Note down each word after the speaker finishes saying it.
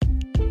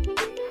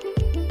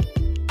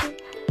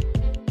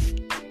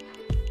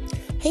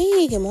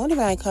Hey, good morning,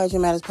 my Encouraging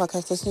Matters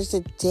podcast listeners.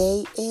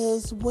 Today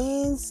is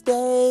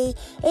Wednesday.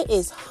 It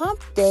is Hump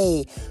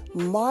Day,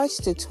 March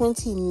the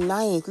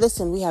 29th.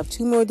 Listen, we have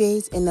 2 more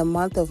days in the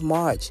month of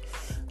March.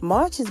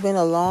 March has been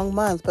a long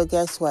month, but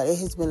guess what? It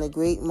has been a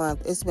great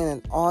month. It's been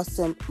an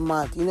awesome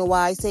month. You know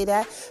why I say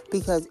that?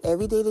 Because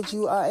every day that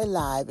you are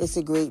alive, it's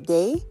a great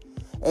day.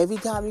 Every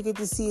time you get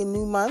to see a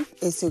new month,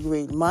 it's a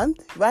great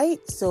month, right?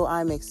 So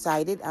I'm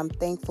excited, I'm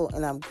thankful,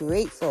 and I'm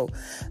grateful.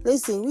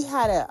 Listen, we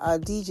had a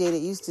DJ that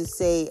used to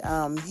say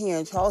here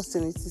in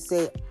Charleston, used to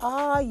say,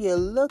 you're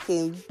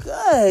looking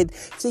good.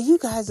 So you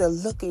guys are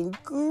looking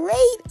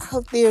great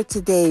out there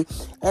today.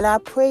 And I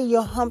pray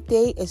your hump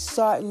day is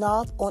starting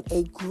off on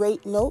a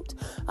great note.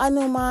 I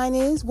know mine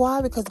is.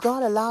 Why? Because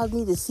God allowed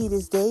me to see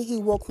this day. He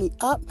woke me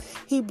up.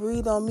 He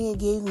breathed on me and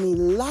gave me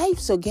life.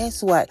 So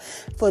guess what?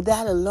 For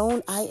that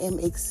alone, I am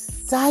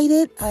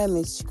excited. I am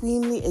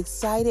extremely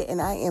excited,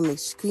 and I am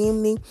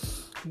extremely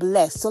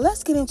blessed. So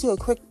let's get into a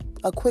quick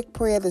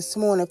prayer this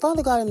morning.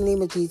 Father God, in the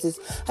name of Jesus,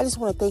 I just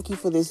want to thank you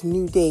for this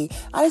new day.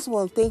 I just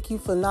want to thank you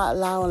for not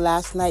allowing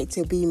last night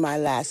to be my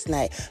last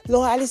night.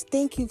 Lord, I just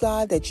thank you,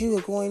 God, that you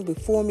are going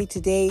before me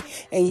today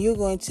and you're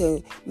going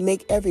to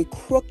make every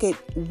crooked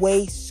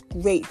way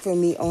straight for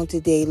me on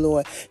today,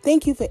 Lord.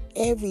 Thank you for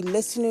every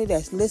listener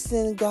that's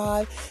listening,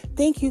 God.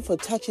 Thank you for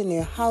touching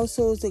their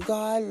households,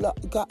 God.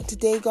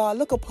 Today, God,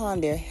 look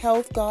upon their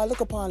health, God. Look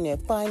upon their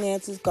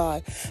finances,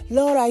 God.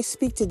 Lord, I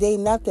speak today,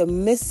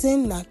 nothing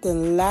missing,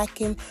 nothing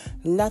lacking,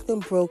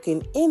 nothing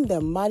broken. In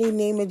the mighty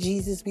name of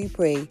Jesus, we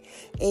pray.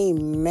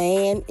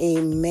 Amen,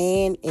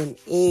 amen, and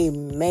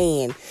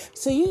amen.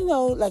 So,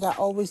 like I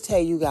always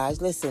tell you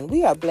guys, listen,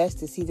 we are blessed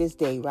to see this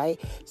day, right?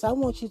 So I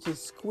want you to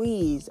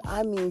squeeze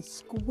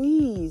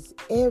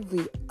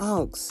every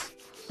ounce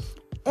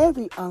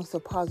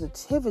of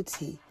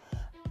positivity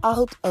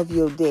out of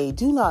your day.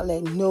 Do not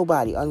let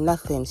nobody or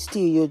nothing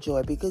steal your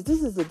joy, because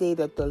this is the day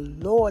that the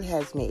Lord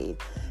has made,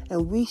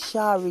 and we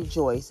shall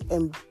rejoice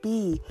and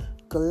be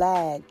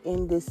glad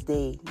in this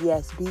day.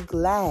 Yes, be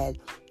glad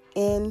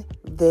in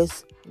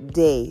this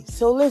day.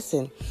 So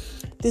listen,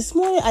 this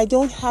morning I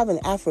don't have an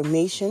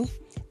affirmation,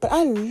 but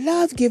I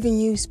love giving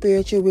you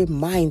spiritual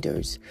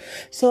reminders.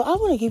 So I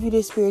want to give you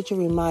this spiritual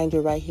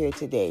reminder right here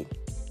today.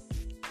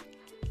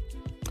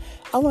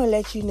 I want to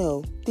let you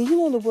know, did you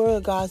know the word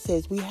of God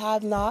says we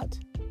have not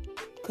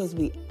because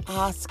we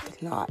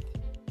ask not?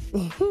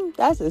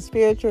 That's a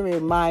spiritual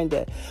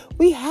reminder.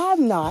 We have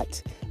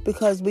not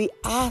because we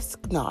ask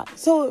not.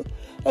 So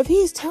if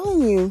he's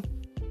telling you,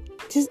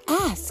 just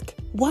ask.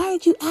 Why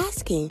aren't you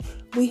asking?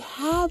 We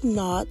have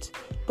not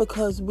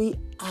because we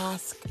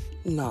ask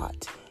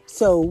not.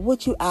 So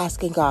what you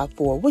asking God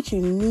for? What you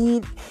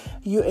need,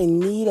 you're in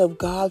need of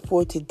God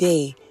for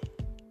today.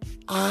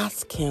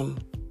 Ask him.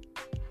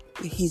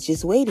 He's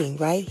just waiting,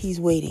 right? He's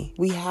waiting.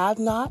 We have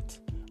not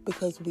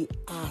because we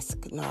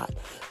ask not.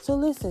 So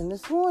listen,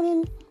 this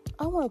morning,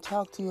 I want to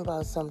talk to you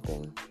about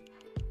something.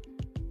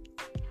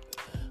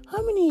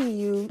 How many of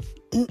you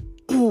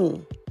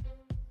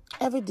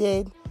ever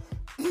did,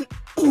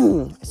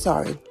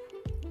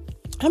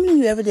 how many of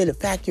you ever did a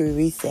factory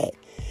reset?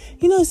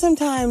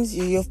 Sometimes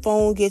your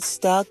phone gets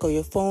stuck or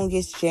your phone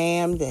gets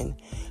jammed, and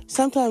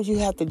sometimes you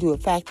have to do a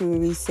factory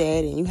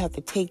reset and you have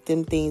to take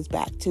them things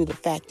back to the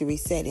factory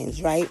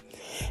settings, right?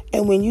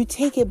 And when you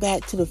take it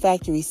back to the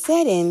factory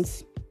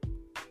settings,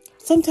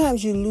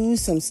 sometimes you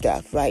lose some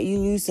stuff, right? You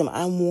lose some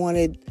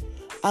unwanted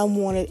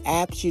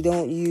apps you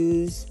don't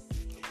use.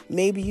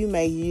 Maybe you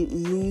may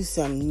lose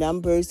some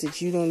numbers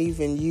that you don't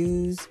even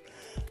use.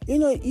 You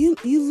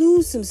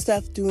lose some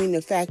stuff doing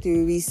the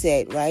factory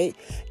reset, right?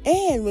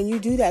 And when you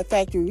do that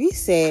factory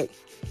reset,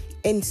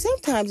 and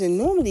sometimes it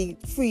normally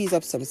frees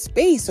up some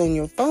space on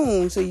your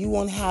phone so you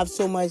won't have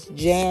so much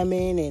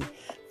jamming and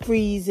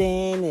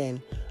freezing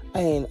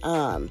and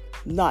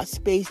not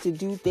space to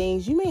do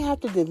things. You may have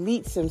to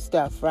delete some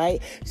stuff,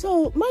 right?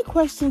 So my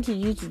question to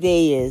you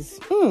today is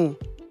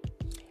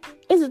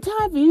it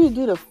time for you to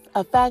do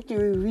a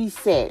factory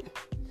reset?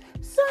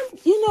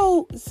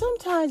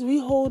 Sometimes we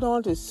hold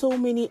on to so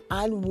many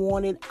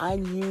unwanted,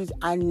 unused,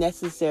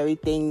 unnecessary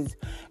things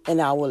in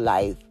our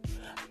life.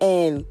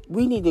 And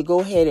we need to go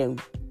ahead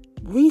and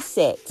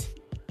reset.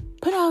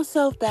 Put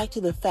ourselves back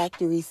to the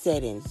factory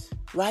settings,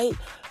 right?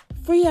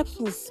 Free up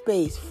some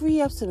space.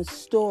 Free up some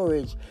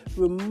storage.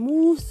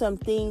 Remove some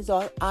things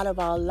out of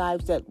our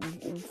lives that,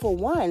 for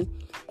one,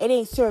 it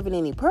ain't serving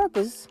any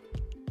purpose.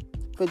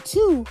 For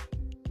two,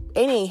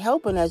 it ain't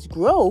helping us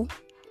grow.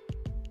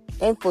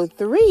 And for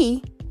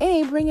three,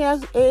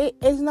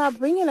 it's not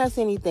bringing us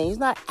anything. It's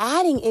not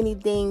adding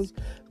anything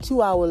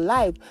to our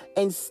life.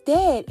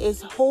 Instead,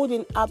 it's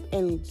holding up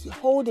and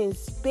holding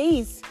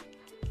space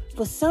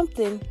for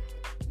something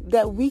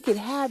that we could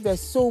have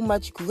that's so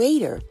much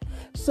greater.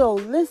 So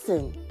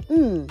listen,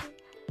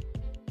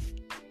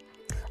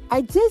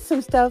 I did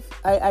some stuff.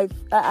 I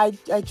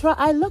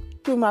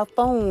looked through my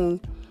phone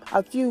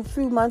a few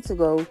months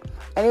ago,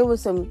 and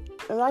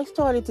I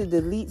started to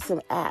delete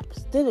some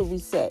apps. Did a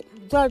reset.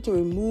 Started to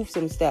remove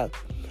some stuff.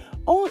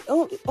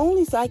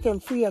 only so I can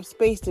free up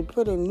space to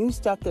put in new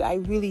stuff that I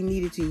really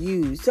needed to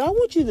use. So I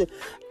want you to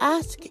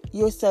ask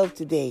yourself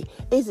today,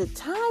 is it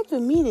time for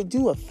me to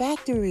do a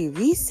factory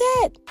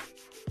reset?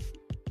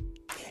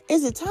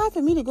 Is it time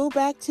for me to go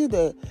back to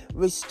the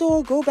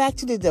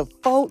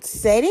default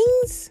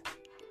settings?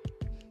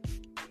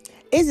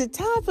 Is it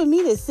time for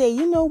me to say,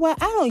 you know what,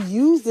 I don't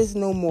use this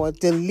no more,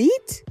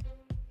 delete?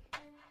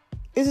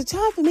 Is it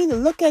time for me to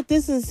look at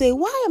this and say,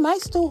 why am I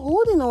still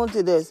holding on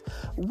to this?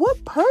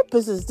 What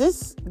purpose is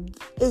this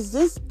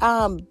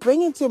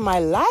bringing to my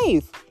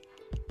life?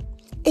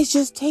 It's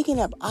just taking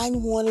up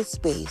unwanted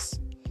space.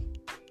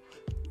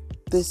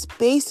 The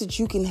space that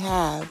you can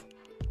have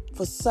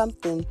for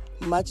something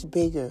much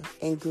bigger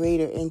and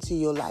greater into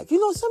your life.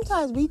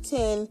 Sometimes we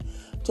tend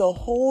to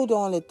hold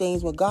on to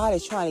things when God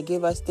is trying to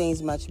give us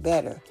things much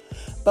better.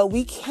 But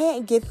we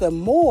can't get the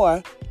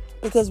more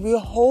because we're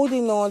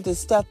holding on to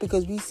stuff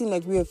because we seem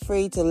like we're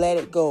afraid to let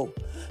it go.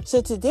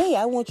 So today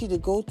I want you to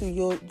go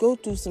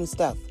through some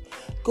stuff.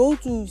 Go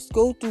through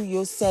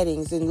your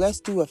settings and let's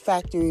do a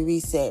factory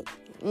reset.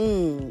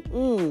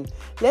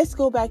 Let's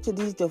go back to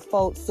these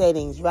default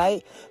settings,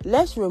 right?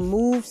 Let's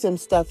remove some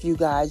stuff, you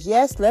guys.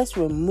 Yes, let's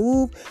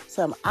remove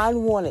some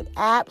unwanted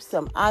apps,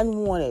 some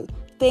unwanted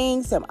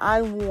things, some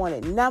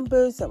unwanted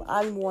numbers, some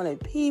unwanted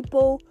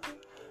people,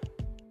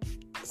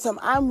 some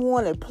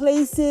unwanted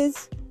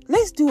places.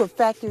 Let's do a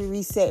factory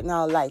reset in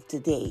our life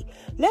today.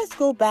 Let's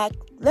go back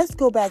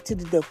to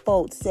the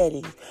default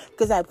settings.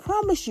 Because I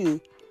promise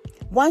you,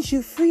 once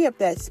you free up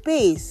that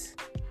space,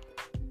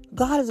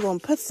 God is going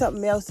to put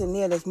something else in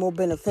there that's more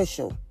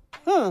beneficial.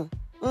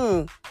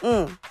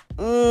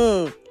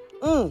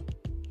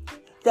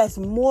 That's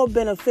more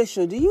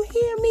beneficial. Do you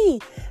hear me?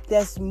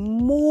 That's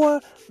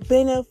more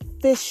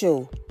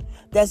beneficial.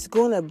 That's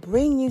going to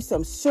bring you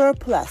some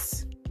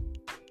surplus.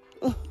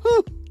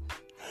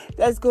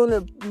 That's going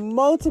to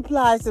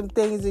multiply some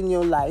things in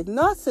your life.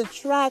 Not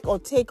subtract or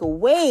take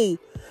away.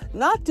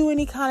 Not do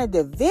any kind of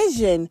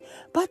division,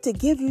 but to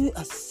give you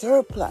a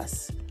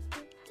surplus.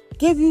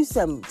 Give you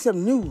some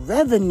new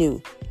revenue.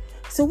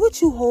 So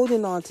what you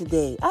holding on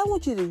today? I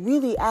want you to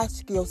really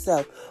ask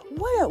yourself,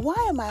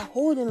 why am I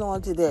holding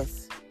on to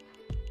this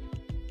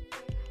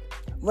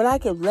when I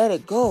can let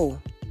it go?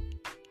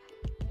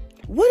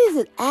 What is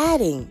it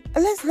adding?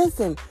 Let's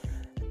listen.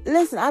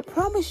 Listen, I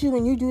promise you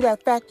when you do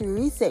that factory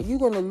reset, you're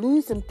going to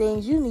lose some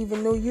things you didn't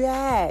even know you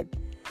had.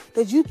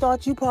 That you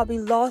thought you probably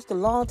lost a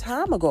long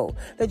time ago.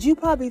 That you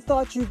probably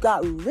thought you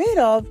got rid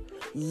of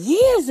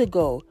years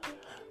ago.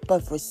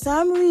 But for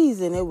some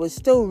reason, it was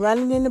still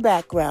running in the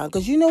background.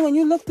 Because when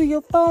you look through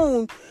your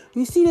phone,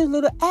 you see those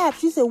little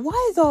apps. You say,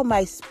 why is all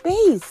my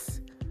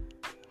space?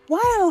 Why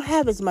I don't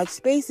have as much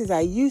space as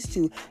I used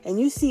to? And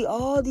you see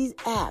all these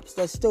apps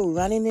that's still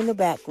running in the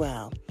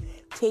background,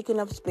 taking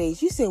up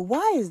space. You say,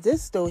 why is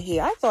this still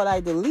here? I thought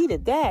I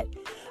deleted that.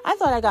 I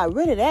thought I got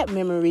rid of that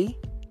memory.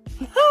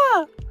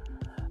 I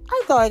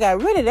thought I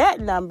got rid of that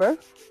number.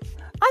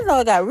 I thought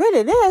I got rid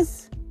of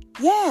this.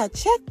 Yeah,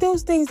 check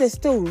those things that's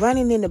still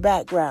running in the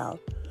background.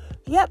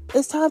 Yep,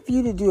 it's time for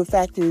you to do a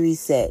factory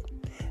reset.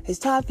 It's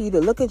time for you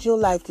to look at your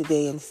life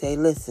today and say,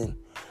 listen,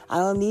 I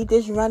don't need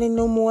this running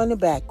no more in the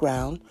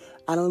background.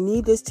 I don't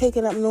need this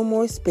taking up no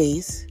more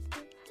space.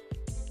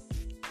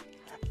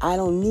 I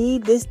don't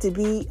need this to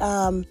be,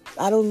 I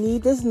don't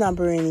need this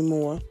number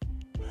anymore.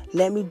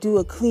 Let me do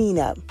a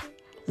cleanup.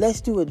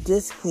 Let's do a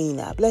disc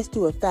cleanup. Let's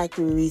do a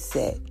factory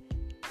reset.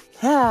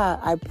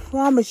 I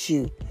promise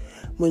you,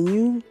 when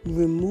you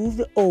remove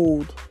the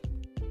old,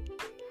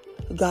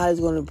 God is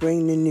going to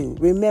bring the new.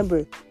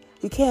 Remember,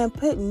 you can't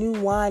put new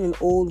wine in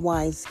old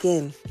wine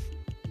skin.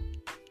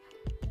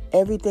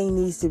 Everything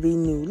needs to be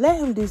new. Let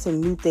him do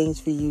some new things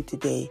for you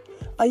today.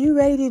 Are you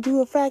ready to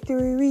do a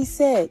factory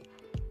reset?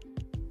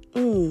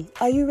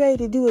 Are you ready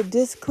to do a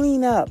disc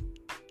cleanup?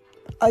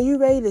 Are you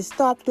ready to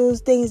stop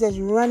those things that's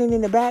running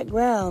in the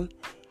background,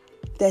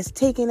 that's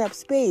taking up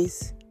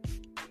space?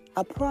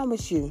 I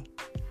promise you,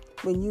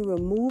 when you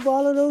remove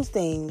all of those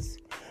things,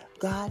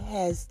 God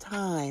has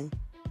time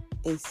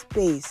and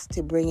space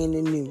to bring in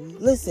the new.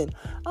 Listen,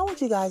 I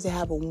want you guys to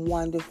have a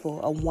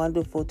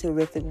wonderful,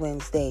 terrific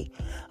Wednesday.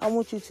 I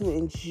want you to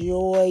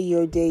enjoy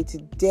your day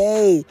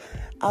today.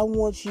 I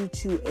want you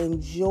to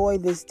enjoy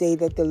this day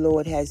that the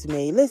Lord has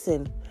made.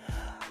 Listen,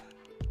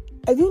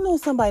 if you know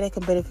somebody that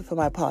can benefit from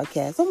my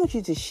podcast, I want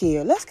you to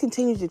share. Let's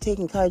continue to take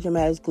Encouragement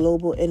Matters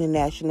global,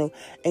 international,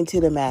 and to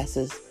the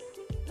masses.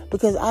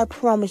 Because I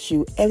promise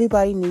you,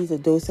 everybody needs a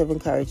dose of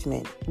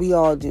encouragement. We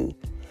all do.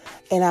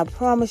 And I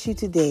promise you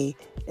today,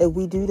 if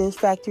we do those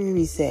factory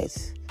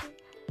resets,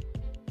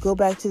 go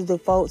back to the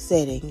default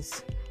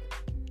settings,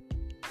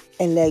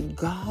 and let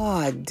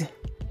God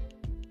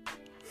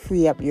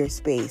free up your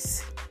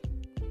space,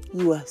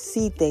 you will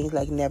see things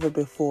like never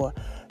before.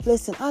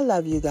 Listen, I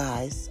love you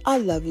guys.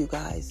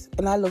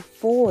 And I look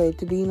forward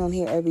to being on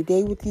here every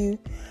day with you.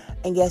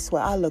 And guess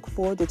what? I look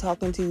forward to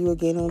talking to you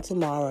again on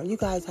tomorrow. You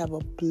guys have a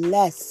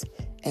blessed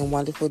and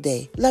wonderful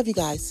day. Love you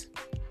guys.